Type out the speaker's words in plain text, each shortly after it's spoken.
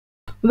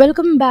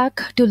Welcome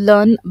back to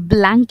learn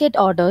blanket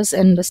orders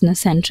in Business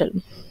Central.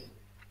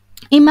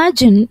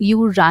 Imagine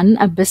you run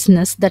a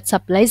business that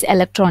supplies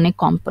electronic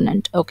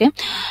component. Okay,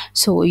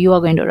 so you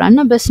are going to run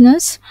a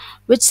business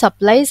which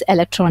supplies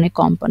electronic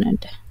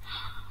component.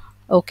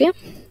 Okay,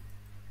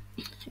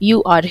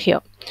 you are here,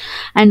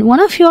 and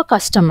one of your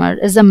customer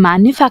is a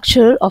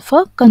manufacturer of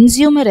a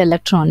consumer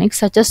electronics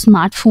such as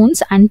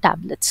smartphones and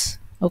tablets.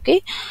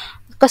 Okay,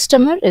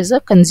 customer is a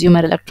consumer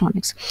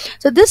electronics.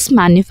 So this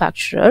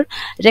manufacturer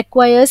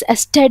requires a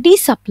steady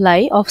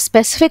supply of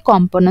specific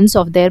components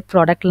of their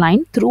product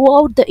line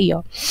throughout the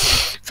year.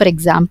 For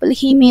example,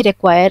 he may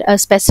require a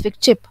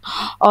specific chip,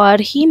 or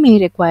he may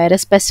require a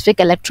specific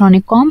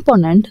electronic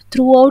component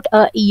throughout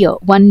a year,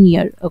 1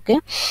 year.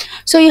 Okay,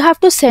 so you have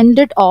to send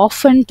it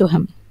often to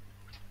him.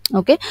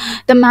 Okay,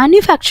 the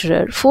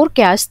manufacturer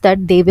forecasts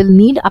that they will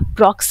need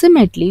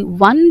approximately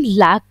 1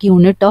 lakh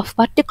unit of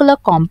particular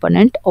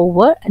component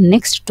over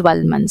next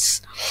 12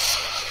 months.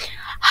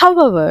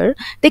 However,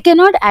 they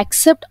cannot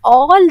accept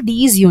all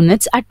these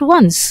units at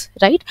once,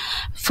 right?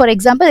 For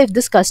example, if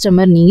this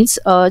customer needs,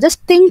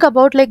 just think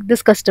about like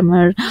this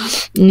customer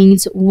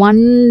needs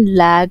 1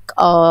 lakh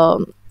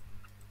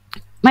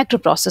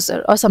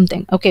microprocessor or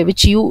something, okay,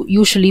 which you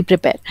usually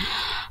prepare.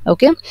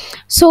 Okay,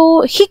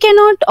 so he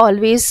cannot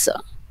always,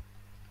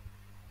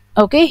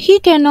 okay, he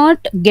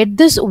cannot get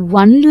this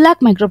 1 lakh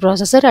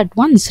microprocessor at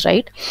once,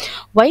 right?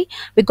 Why?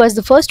 Because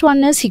the first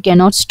one is he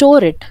cannot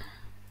store it.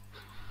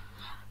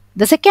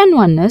 The second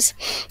one is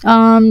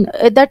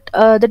that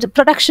the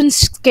production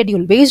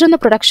schedule, based on the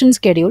production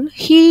schedule,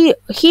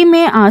 he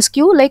may ask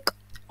you like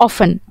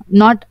often,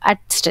 not at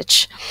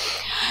stitch.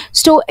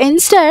 So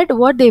instead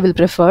what they will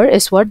prefer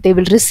is what they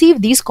will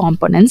receive these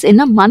components in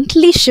a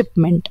monthly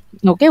shipment.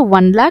 Okay,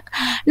 1 lakh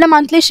in a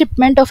monthly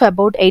shipment of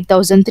about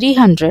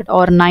 8,300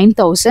 or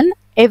 9,000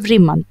 every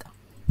month.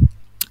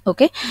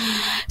 Okay,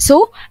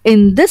 so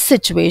in this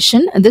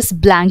situation this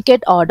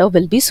blanket order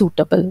will be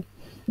suitable.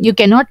 You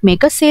cannot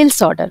make a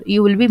sales order,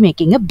 you will be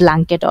making a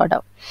blanket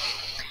order.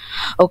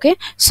 Okay,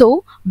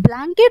 so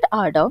blanket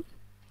order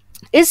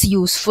is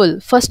useful.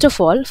 First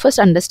of all, first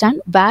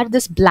understand where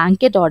this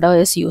blanket order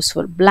is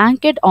useful.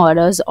 Blanket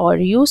orders are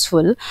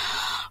useful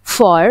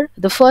for,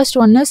 the first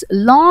one is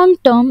long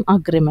term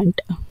agreement.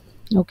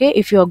 Okay,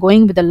 if you are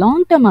going with a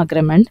long term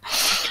agreement,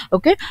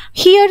 okay,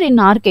 here in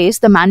our case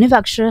the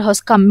manufacturer has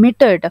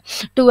committed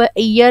to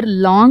a year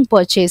long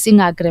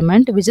purchasing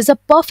agreement, which is a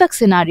perfect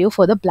scenario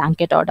for the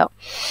blanket order.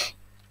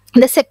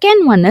 The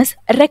second one is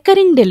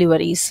recurring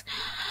deliveries.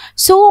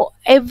 So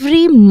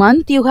every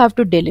month you have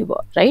to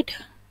deliver, right?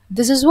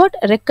 This is what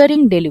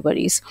recurring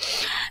deliveries.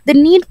 The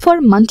need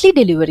for monthly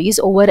deliveries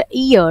over a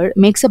year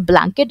makes a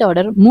blanket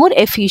order more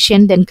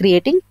efficient than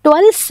creating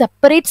 12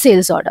 separate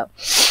sales order.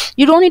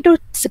 You don't need to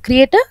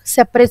create a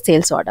separate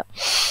sales order.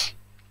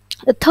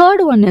 The third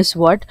one is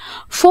what?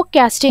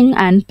 Forecasting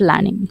and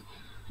planning.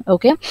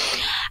 Okay,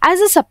 as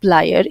a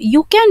supplier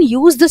you can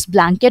use this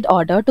blanket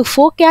order to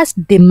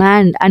forecast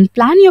demand and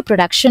plan your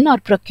production or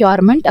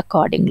procurement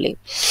accordingly.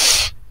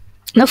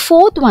 The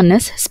fourth one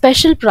is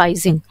special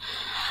pricing.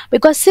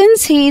 Because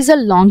since he is a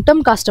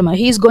long-term customer,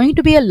 he is going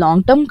to be a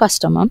long-term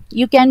customer,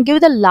 you can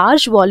give the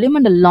large volume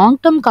and a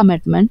long-term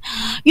commitment.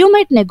 You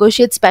might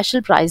negotiate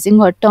special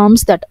pricing or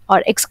terms that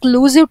are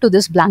exclusive to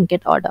this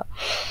blanket order.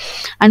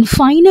 And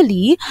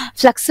finally,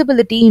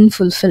 flexibility in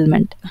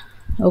fulfillment.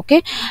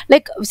 Okay,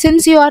 like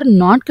since you are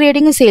not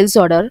creating a sales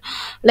order,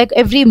 like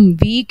every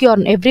week or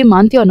every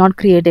month you're not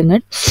creating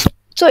it,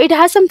 so it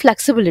has some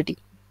flexibility.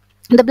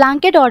 The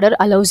blanket order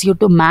allows you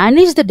to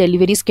manage the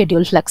delivery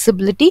schedule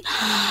flexibly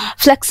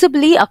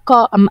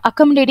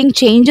accommodating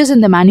changes in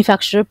the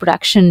manufacturer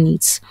production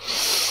needs.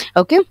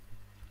 Okay,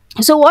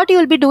 so what you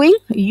will be doing,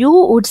 you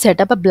would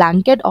set up a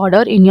blanket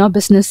order in your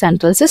business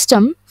central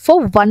system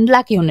for 1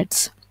 lakh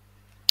units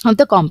of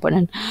the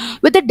component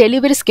with a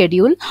delivery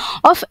schedule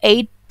of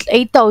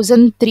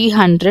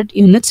 8,300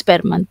 units per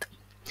month.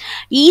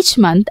 Each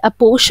month, a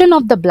portion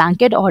of the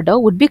blanket order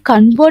would be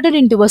converted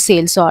into a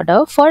sales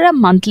order for a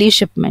monthly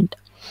shipment.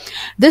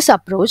 This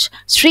approach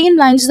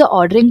streamlines the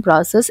ordering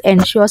process,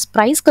 ensures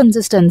price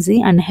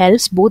consistency, and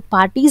helps both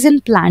parties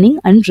in planning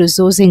and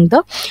resourcing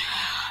the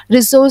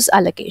resource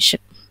allocation.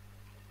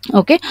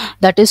 Okay,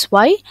 that is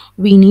why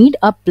we need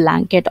a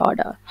blanket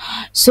order.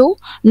 So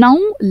now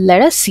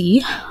let us see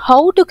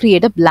how to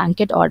create a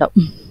blanket order.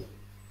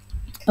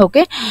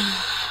 Okay,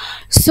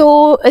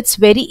 so it's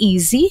very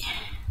easy.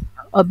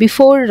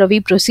 Before we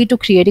proceed to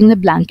creating the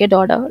blanket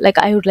order, like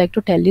I would like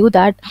to tell you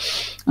that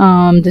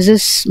this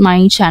is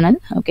my channel.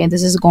 Okay,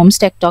 this is Goms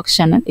Tech Talks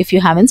channel. If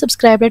you haven't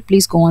subscribed it,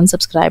 please go and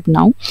subscribe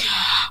now.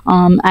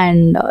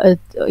 And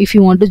if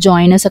you want to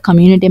join as a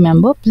community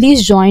member,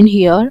 please join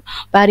here,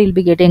 where you'll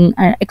be getting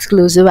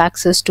exclusive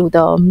access to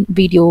the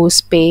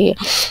videos, pay,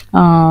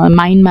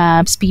 mind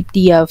maps,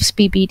 PDFs,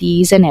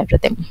 PPTs, and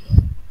everything.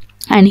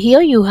 And here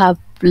you have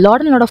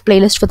lot and lot of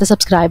playlists for the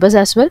subscribers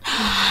as well,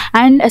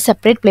 and a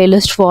separate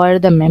playlist for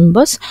the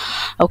members,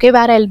 okay,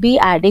 where I'll be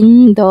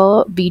adding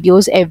the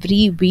videos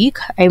every week.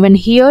 Even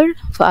here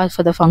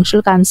for the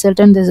functional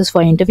consultant, this is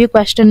for interview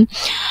question,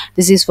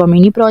 this is for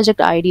mini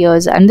project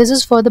ideas, and this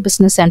is for the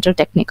business central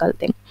technical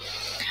thing.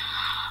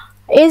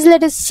 Is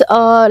let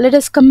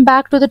us come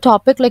back to the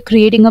topic, like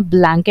creating a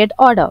blanket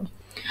order.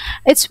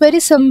 It's very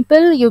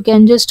simple. You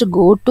can just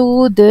go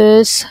to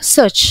this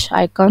search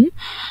icon,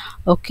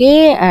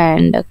 okay,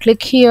 and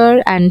click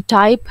here and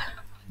type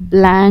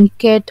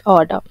blanket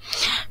order.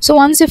 So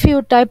once if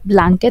you type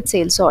blanket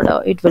sales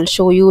order, it will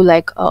show you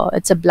like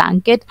it's a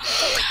blanket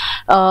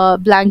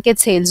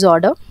sales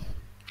order.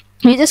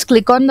 You just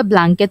click on the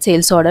blanket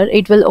sales order,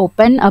 it will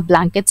open a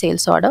blanket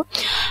sales order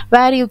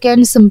where you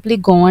can simply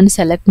go and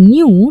select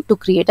new to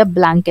create a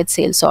blanket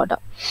sales order.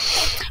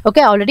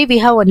 Okay, already we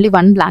have only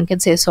one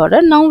blanket sales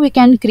order. Now we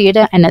can create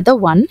another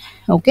one,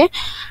 okay,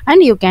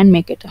 and you can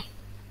make it.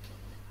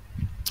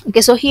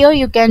 Okay, so here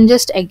you can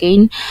just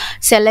again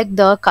select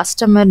the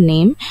customer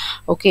name,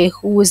 okay,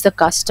 who is the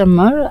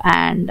customer,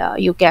 and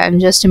you can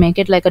just make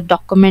it like a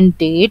document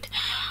date,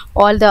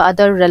 all the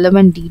other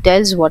relevant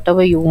details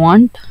whatever you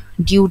want,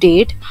 due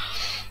date,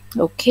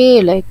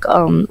 okay, like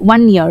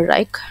 1 year,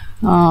 right?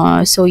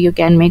 So you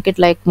can make it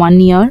like 1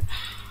 year,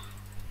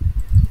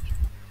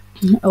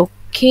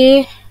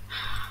 okay,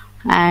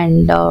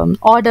 and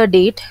order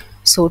date.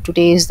 So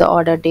today is the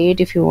order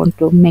date if you want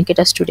to make it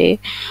as today,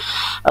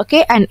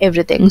 okay, and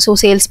everything. So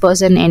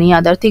salesperson, any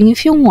other thing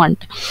if you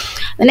want.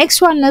 The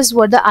next one is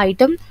what the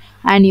item,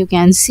 and you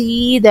can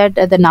see that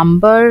the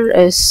number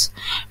is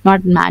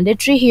not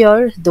mandatory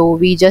here, though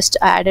we just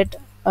add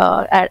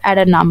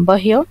a number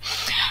here,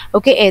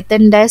 okay.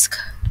 Ethan desk,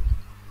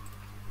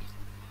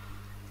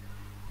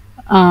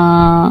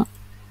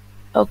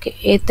 okay,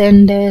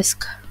 Ethan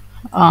desk,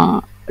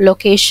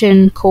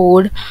 location,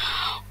 code,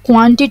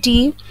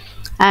 quantity,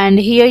 and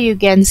here you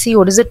can see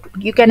what is it.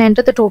 You can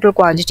enter the total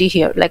quantity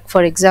here, like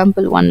for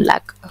example 1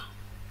 lakh,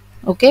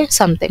 okay,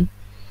 something.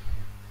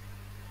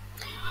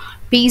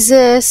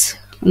 Pieces,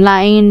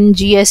 line,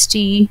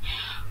 GST,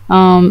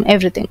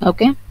 everything,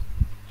 okay.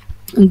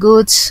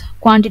 Goods,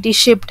 quantity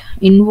shipped,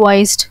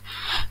 invoiced,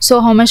 so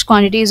how much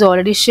quantity is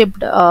already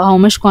shipped, how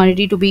much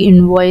quantity to be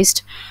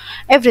invoiced,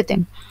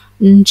 everything.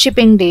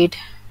 Shipping date,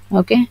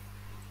 okay.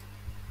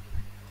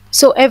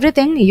 So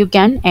everything you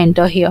can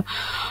enter here.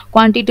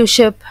 Quantity to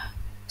ship,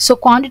 so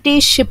quantity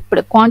shipped,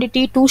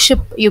 quantity to ship,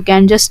 you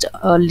can just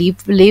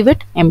leave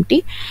it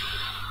empty.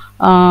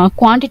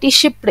 Quantity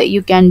shipped,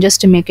 you can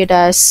just make it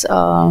as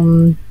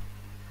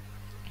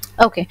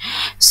okay.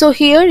 So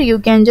here you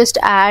can just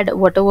add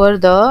whatever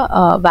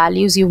the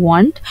values you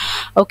want,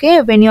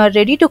 okay. When you are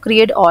ready to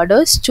create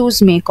orders,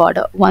 choose make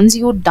order. Once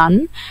you're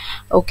done,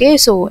 okay,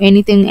 so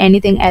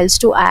anything else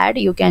to add,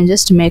 you can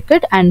just make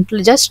it and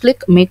just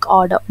click make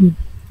order.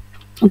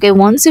 Okay,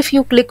 once if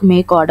you click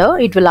make order,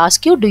 it will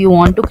ask you, do you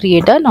want to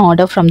create an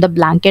order from the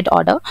blanket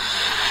order?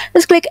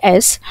 Just click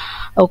yes,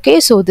 okay.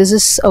 So this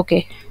is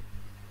okay.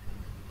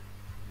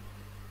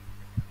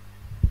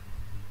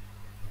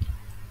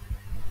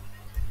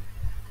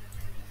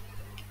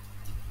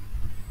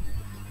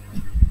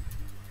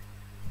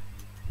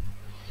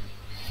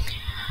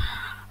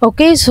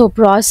 Okay, so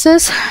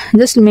process,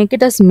 just make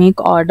it as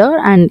make order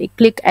and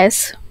click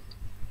yes.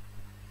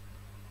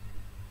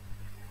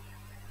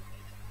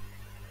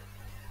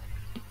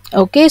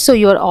 Okay, so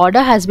your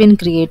order has been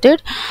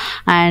created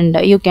and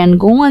you can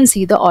go and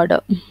see the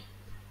order.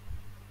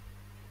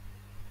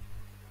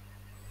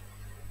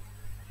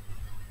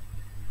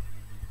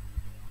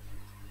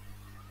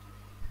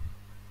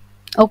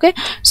 Okay,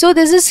 so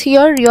this is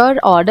here, your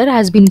order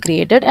has been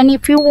created, and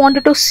if you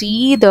wanted to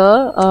see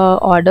the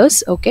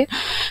orders, okay,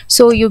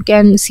 so you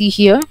can see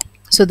here.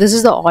 So this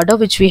is the order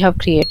which we have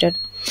created,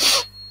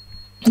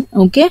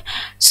 okay.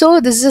 So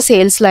this is a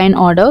sales line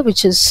order,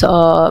 which is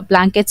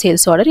blanket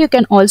sales order. You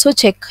can also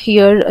check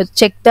here,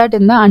 check that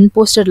in the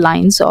unposted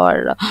lines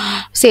or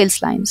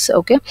sales lines,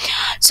 okay.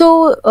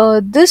 So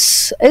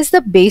this is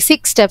the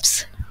basic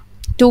steps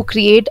to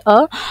create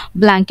a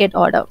blanket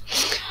order.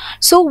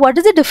 So what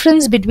is the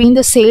difference between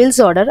the sales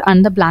order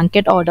and the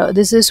blanket order?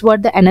 This is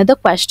what the another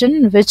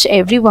question which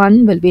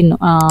everyone will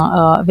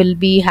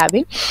be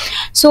having.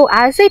 So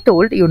as I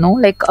told, you know,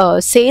 like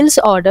a sales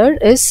order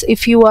is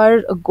if you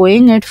are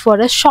going it for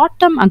a short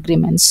term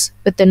agreements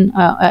within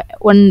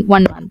one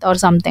month or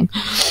something,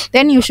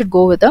 then you should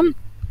go with a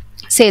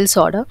sales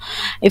order.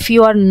 If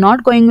you are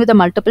not going with a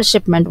multiple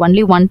shipment,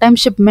 only one time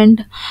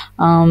shipment,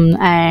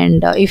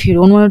 and if you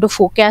don't want to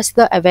forecast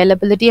the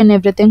availability and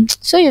everything,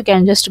 so you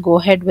can just go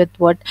ahead with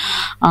what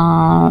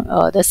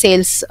the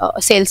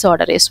sales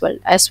order as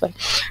well.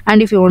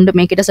 And if you want to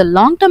make it as a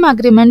long term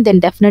agreement, then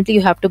definitely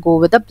you have to go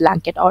with the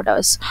blanket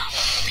orders.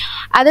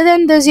 Other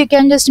than this, you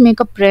can just make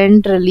a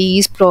print,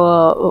 release,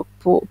 post,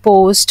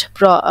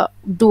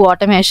 do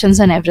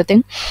automations and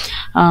everything.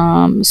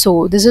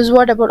 So this is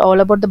what about all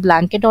about the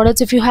blanket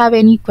orders. If you have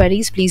any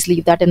queries, please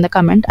leave that in the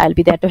comment. I'll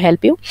be there to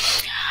help you.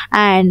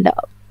 And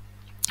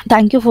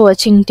thank you for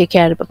watching. Take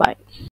care. Bye bye.